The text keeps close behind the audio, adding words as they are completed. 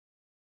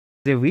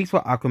The weeks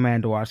for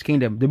Aquaman: The Lost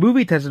Kingdom. The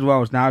movie tested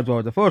well as not as well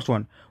as the first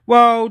one.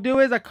 Well, there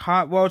is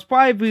it's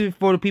probably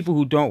for the people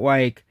who don't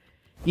like,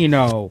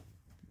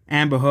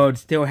 Amber Heard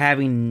still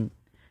having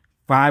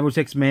 5 or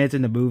 6 minutes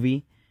in the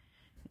movie.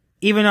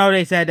 Even though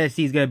they said that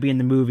she's gonna be in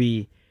the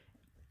movie,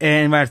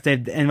 unless they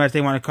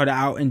want to cut it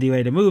out and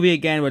delay the movie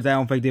again, which I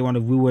don't think they want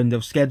to ruin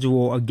the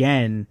schedule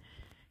again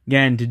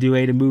to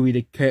delay the movie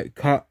to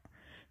cut.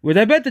 Which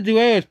I bet the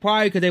delay is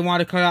probably because they want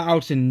to cut it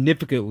out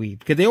significantly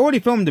because they already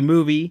filmed the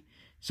movie.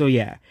 So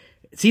yeah,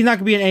 she's not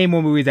gonna be in any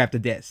more movies after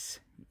this.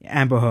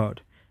 Amber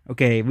Heard.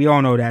 Okay, we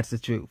all know that's the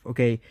truth.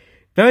 Okay,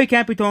 very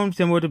campy tone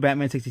similar to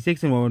Batman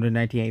 66 and Wonder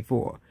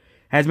 1984.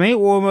 Has many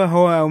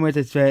horror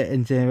elements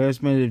and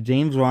embarrassment of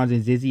James Wan's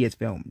and Zizzy's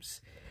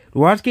films. The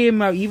Wan's game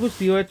about evil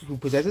spirits who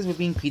possesses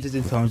living creatures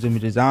and turns them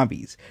into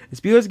zombies. The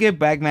spirits give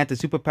Black Manta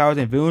superpowers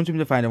and villains him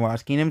to find the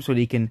Lost Kingdom so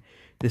they can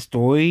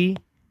destroy,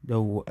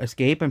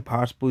 escape, and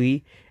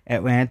possibly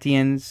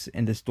Atlanteans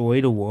and destroy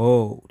the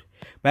world.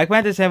 Black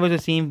Manta severs a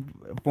scene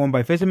formed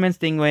by fishermen,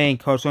 stingray, and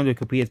customs to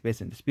complete its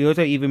business. The spirits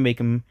are even make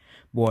him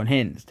more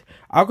unhinged.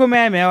 Aquaman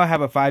and Mera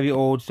have a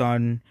 5-year-old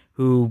son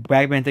who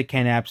Black Manta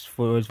kidnaps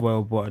for his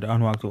royal blood to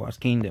unlock the Lost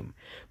Kingdom.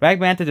 Black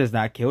Manta does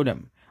not kill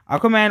them.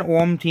 Aquaman and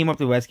Orm team up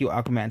to rescue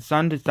Aquaman's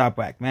son to stop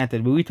Black Manta.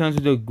 The movie turns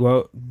into a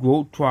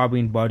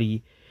globe-trotting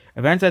buddy.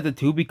 Events as the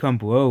two become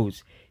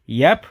bros.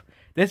 Yep,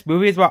 this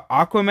movie is about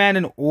Aquaman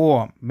and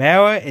Orm.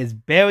 Mera is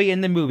barely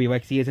in the movie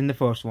like she is in the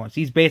first one.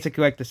 She's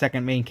basically like the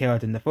second main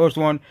character in the first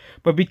one.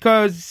 But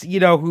because,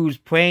 who's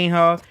playing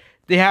her,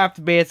 they have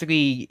to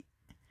basically...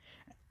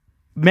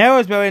 Mera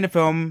is barely in the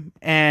film,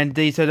 and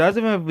they decided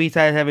to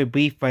have a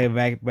brief fight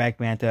with Black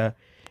Manta,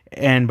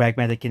 and Black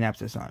Manta kidnaps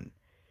her son.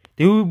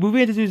 The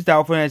movie introduces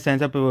Dolphin and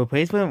sends up a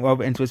replacement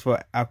love interest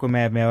for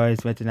Aquaman. Mera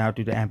is written out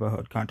due to Amber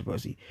Heard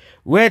controversy,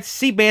 which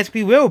she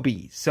basically will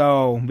be.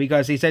 So,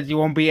 because he said there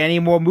won't be any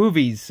more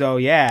movies. So,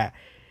 yeah,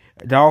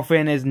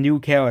 Dolphin is a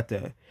new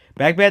character.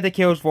 Black Manta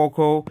kills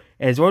Volko,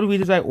 and his older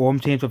reasons like Orm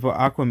change for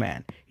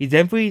Aquaman. He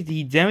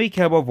generally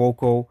cares about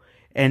Volko,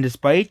 and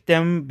despite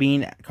them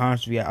being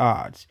constantly at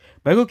odds.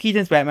 Michael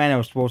Keaton's Batman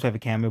was supposed to have a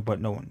cameo, but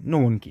no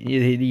one,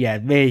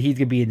 he's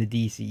gonna be in the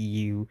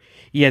DCEU.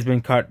 He has been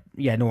cut,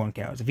 no one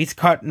cares. If he's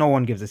cut, no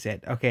one gives a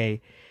shit,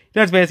 okay?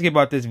 That's basically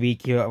about this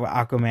week here of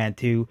Aquaman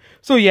 2.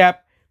 So, yeah,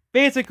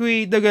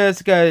 basically,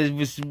 it's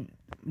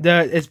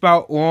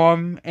about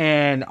Orm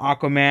and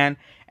Aquaman.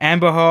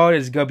 Amber Heard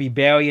is gonna be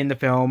barely in the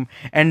film,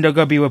 and they're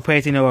gonna be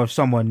replacing her with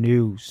someone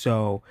new.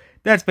 So,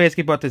 that's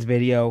basically about this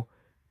video.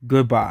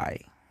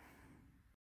 Goodbye.